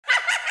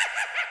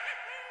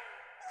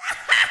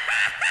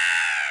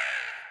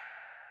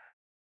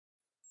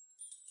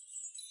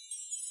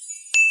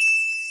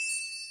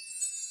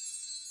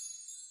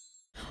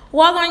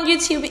Welcome on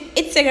YouTube,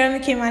 it's your girl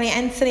Kimani,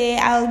 and today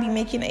I'll be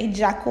making a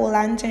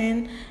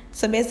jack-o'-lantern.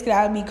 So basically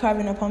I'll be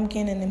carving a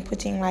pumpkin and then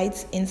putting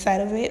lights inside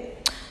of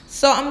it.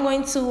 So I'm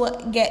going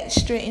to get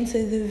straight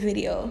into the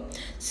video.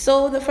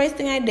 So the first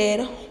thing I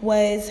did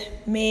was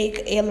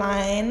make a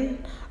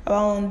line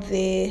around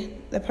the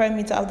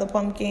perimeter of the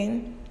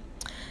pumpkin.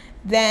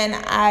 Then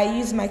I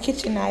used my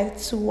kitchen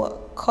knife to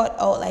cut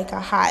out like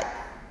a hat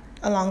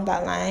along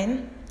that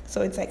line.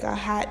 So it's like a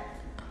hat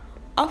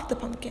of the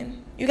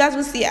pumpkin. You guys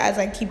will see it as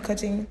I keep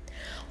cutting.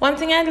 One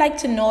thing I'd like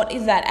to note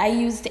is that I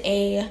used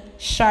a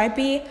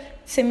Sharpie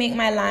to make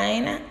my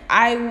line.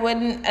 I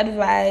wouldn't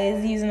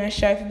advise using a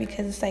Sharpie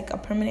because it's like a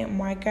permanent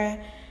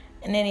marker,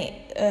 and then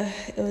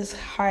it was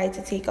hard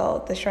to take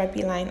out the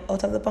Sharpie line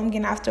out of the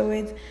pumpkin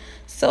afterwards.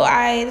 So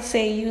I'd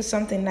say use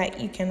something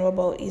that you can rub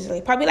out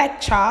easily. Probably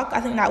like chalk.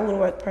 I think that would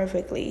work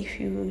perfectly if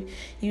you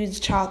use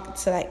chalk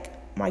to like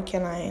mark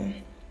your line.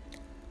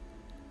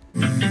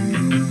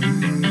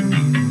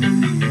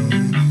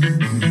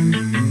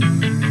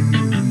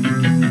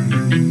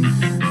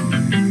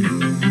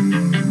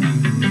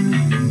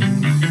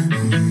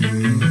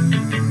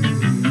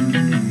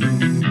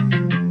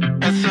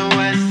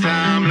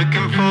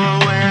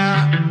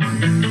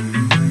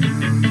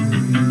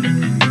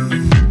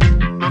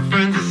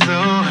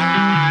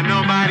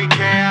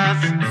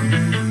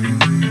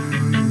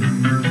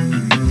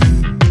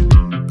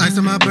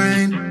 My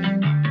brain,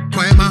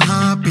 quiet my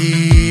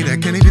heartbeat, I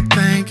can't even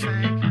think.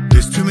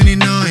 There's too many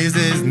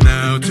noises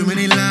now, too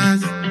many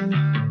lies,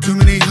 too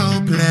many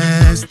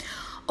hopeless.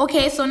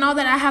 Okay, so now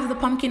that I have the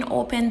pumpkin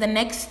open, the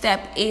next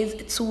step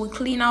is to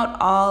clean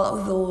out all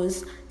of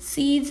those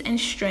seeds and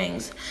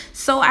strings.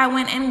 So I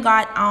went and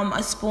got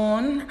a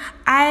spoon.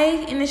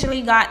 I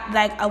initially got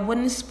like a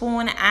wooden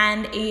spoon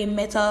and a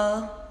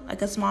metal,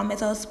 like a small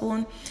metal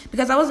spoon,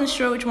 because I wasn't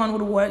sure which one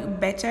would work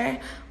better,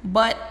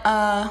 but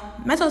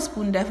metal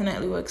spoon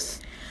definitely works.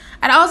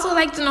 I'd also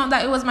like to note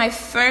that it was my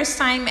first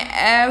time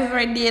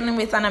ever dealing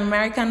with an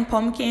American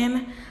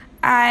pumpkin.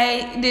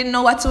 I didn't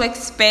know what to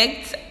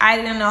expect. I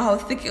didn't know how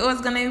thick it was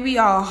gonna be,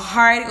 how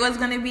hard it was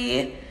gonna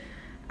be.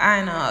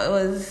 I know it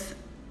was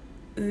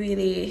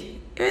really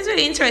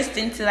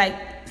interesting to like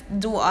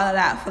do all of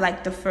that for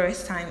like the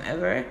first time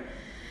ever.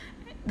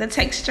 The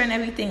texture and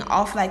everything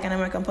of like an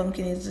American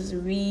pumpkin is just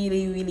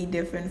really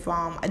different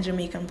from a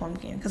Jamaican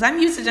pumpkin, because I'm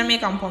used to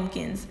Jamaican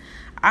pumpkins.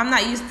 I'm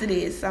not used to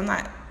this.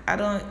 I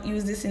don't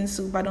use this in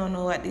soup. I don't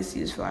know what this is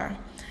used for.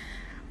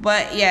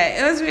 But yeah,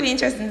 it was really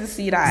interesting to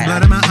see that.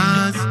 Blood in my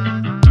eyes.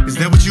 Is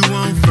that what you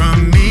want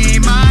from me?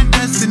 My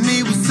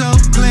destiny was so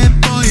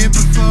clairvoyant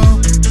before.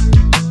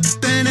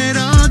 Then it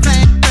all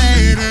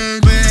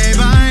faded.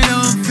 Babe, I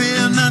don't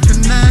feel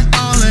nothing at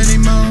all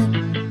anymore.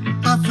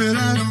 I feel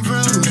like I'm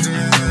frozen.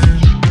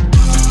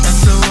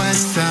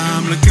 SOS,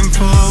 I'm looking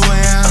for a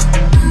way out.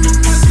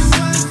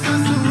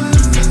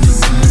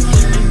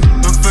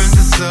 My friends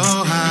are so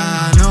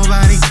high,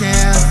 nobody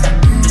cares.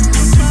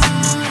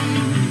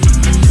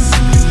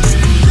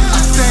 I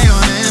stay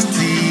on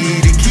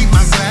empty to keep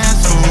my glass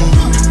full.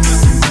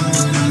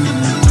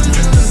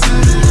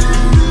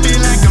 Feel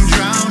like I'm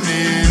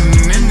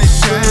drowning in the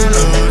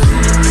shallows.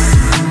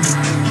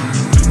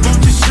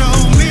 Won't you show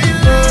me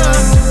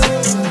love?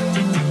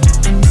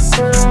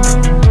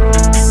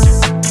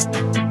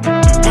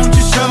 Won't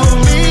you show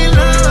me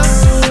love?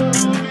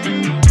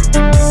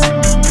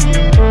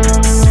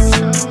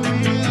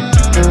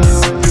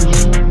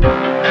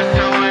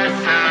 SOS,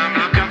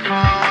 I'm looking for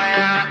a way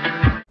out.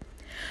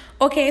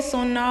 Okay,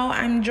 so now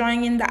I'm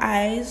drawing in the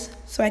eyes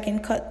so I can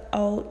cut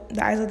out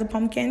the eyes of the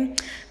pumpkin.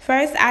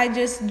 First, I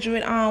just drew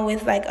it on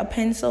with like a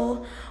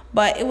pencil,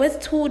 but it was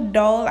too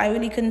dull. I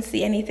really couldn't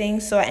see anything,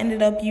 so I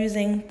ended up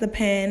using the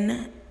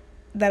pen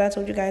that I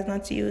told you guys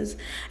not to use.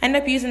 I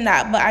ended up using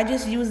that, but I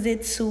just used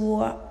it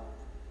to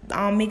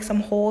make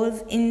some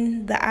holes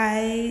in the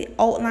eye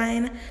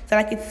outline so that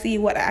I could see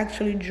what I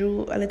actually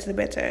drew a little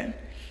better.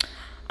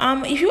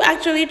 If you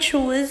actually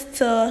choose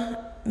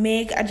to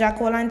make a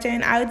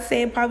jack-o'-lantern, I would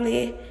say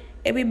probably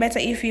it'd be better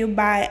if you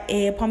buy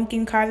a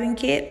pumpkin carving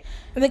kit.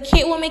 The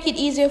kit will make it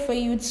easier for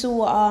you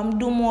to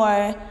do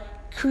more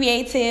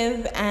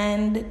creative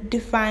and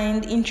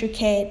defined,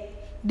 intricate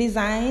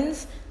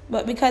designs.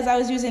 But because I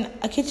was using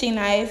a kitchen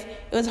knife,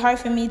 it was hard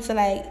for me to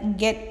like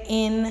get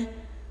in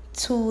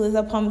to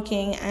the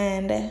pumpkin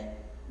and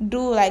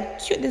do like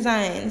cute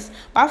designs.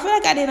 But I feel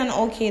like I did an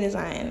okay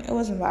design. It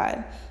wasn't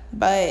bad,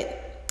 but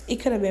it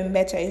could have been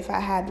better if I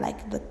had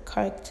like the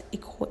correct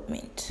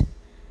equipment.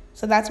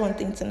 So that's one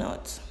thing to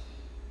note.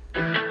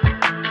 Feel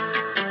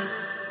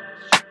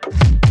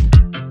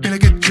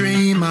like a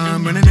dream,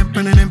 I'm running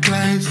in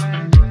place.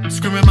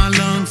 Screaming my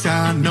lungs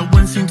out, no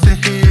one seems to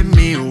hear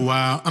me.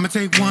 Wow, I'ma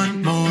take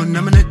one more,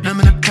 numbing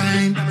the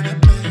pain.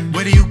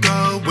 Where do you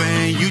go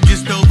when you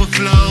just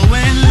overflow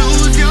and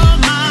lose your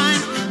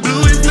mind?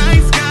 Blue is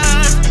night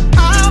skies,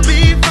 I'll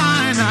be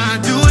fine. I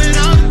do it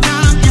all the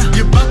time. Yeah,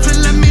 you're about to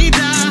let me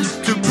die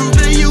to prove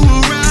that you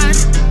were right.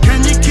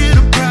 Can you get a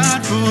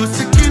pride for a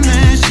second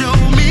and show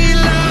me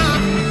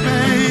love,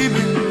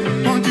 baby?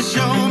 Won't you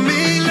show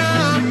me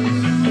love?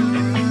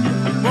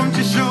 Won't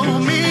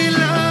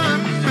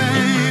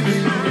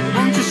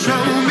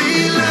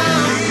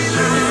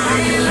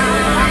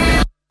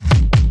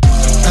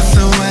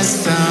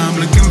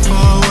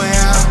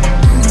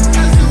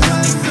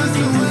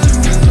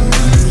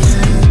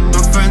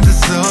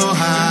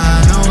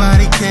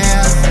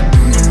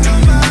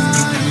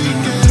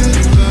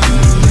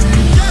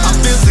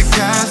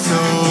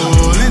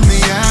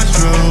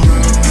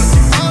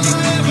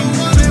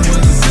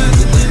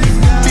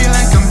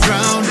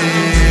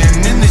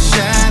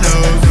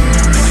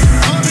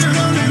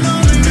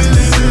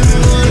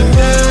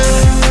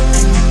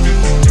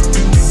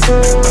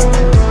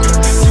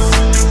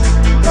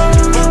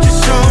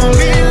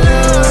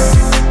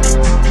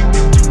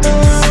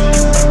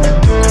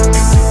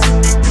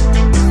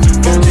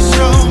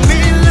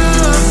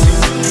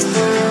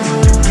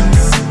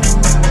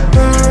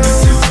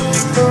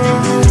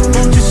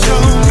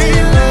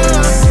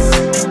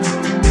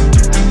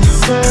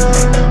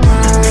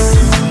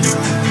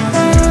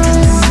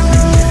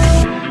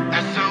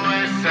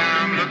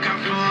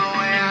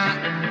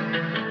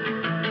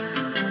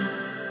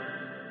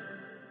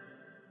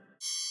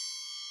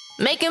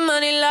Making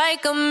money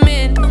like a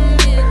mint,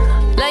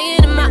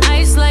 laying in my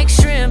ice like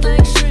shrimp,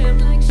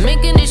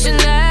 mint condition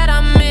that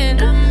I'm in,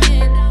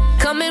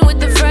 coming with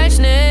the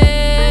freshness.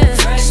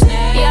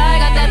 Yeah, I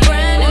got that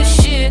brand new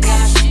shit.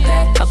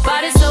 I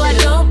bought it so I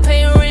don't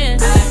pay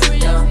rent.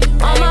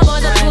 All my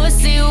boys are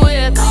pussy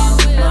whip,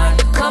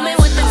 coming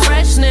with the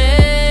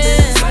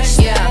freshness.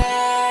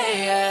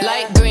 Yeah,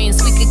 light green,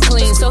 squeaky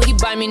clean, so he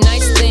buy me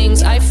nice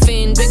things. I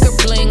fiend, bigger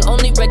bling,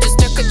 only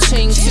register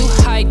ka-ching. Too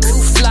high, too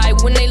fly,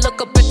 when they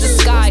look up at the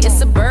sky.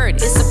 It's a bird,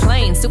 it's a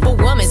plane,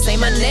 superwoman, say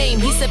my name.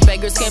 He said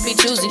beggars can't be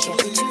choosy.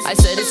 I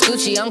said it's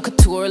Gucci, I'm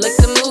couture like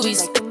the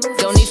movies.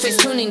 Don't need face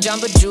tuning,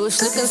 Jamba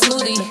Jewish looking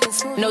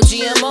smoothie. No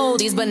GMO,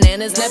 these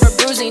bananas never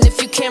bruising.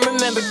 If you can't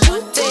remember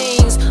two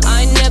things,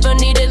 I never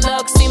needed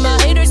luck. See my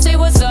haters say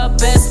what's up,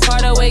 best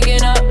part of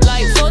waking up.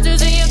 Like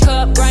Folgers in your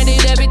cup,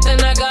 grinded everything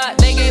I got.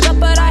 They gave up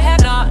but I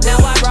have not, now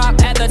I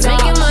rock at the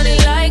top. Making money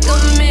like a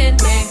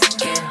mint,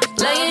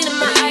 laying in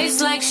my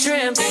ice like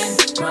shrimp,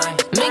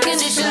 mint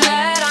condition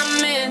that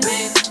I'm in,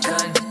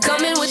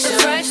 coming with the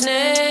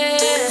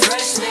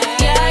freshness.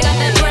 Yeah, I got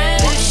that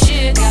brand new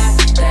shit.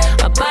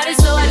 I bought it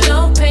so I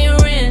don't pay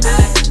rent.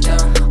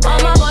 All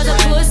my boys are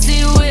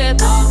pussy whip,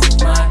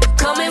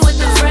 coming with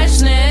the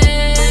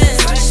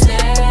freshness.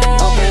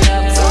 Open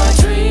up for a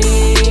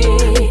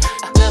tree.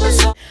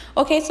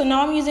 Okay, so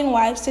now I'm using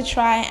wipes to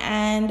try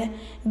and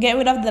get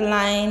rid of the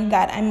line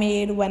that I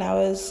made when I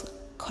was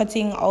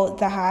cutting out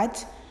the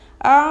hat.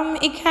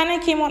 It kind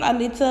of came out a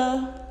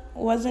little,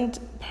 wasn't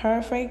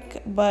perfect,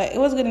 but it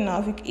was good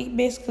enough. It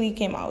basically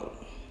came out.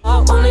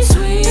 Only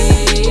sweet,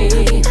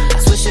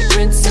 swish it,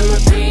 rinse and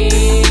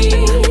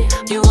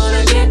repeat. You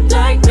wanna get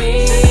like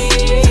me?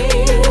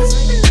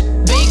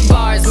 Big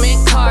bars,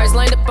 mint cars,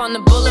 lined up on the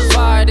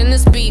boulevard. In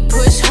this beat,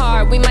 push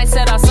hard, we might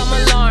set off some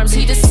alarms.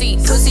 He deceit,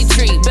 pussy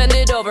treat, bend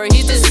it over,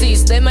 he's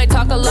deceased. They might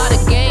talk a lot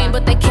of game,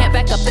 but they can't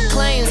back up the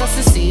claims. I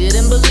see it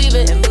and believe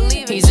it.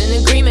 He's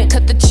in agreement,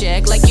 cut the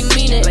check like you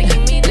mean it.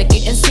 Lick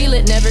it and seal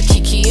it, never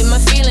kiki in my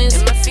feelings.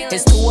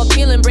 It's too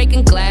appealing,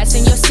 breaking glass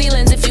in your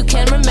ceilings. If you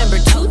can remember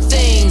two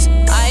things,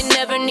 I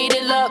never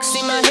needed luck.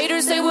 See my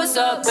haters say what's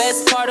up,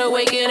 best part of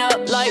waking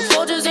up. Like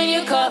Folgers in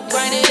your cup,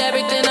 grinded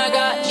everything I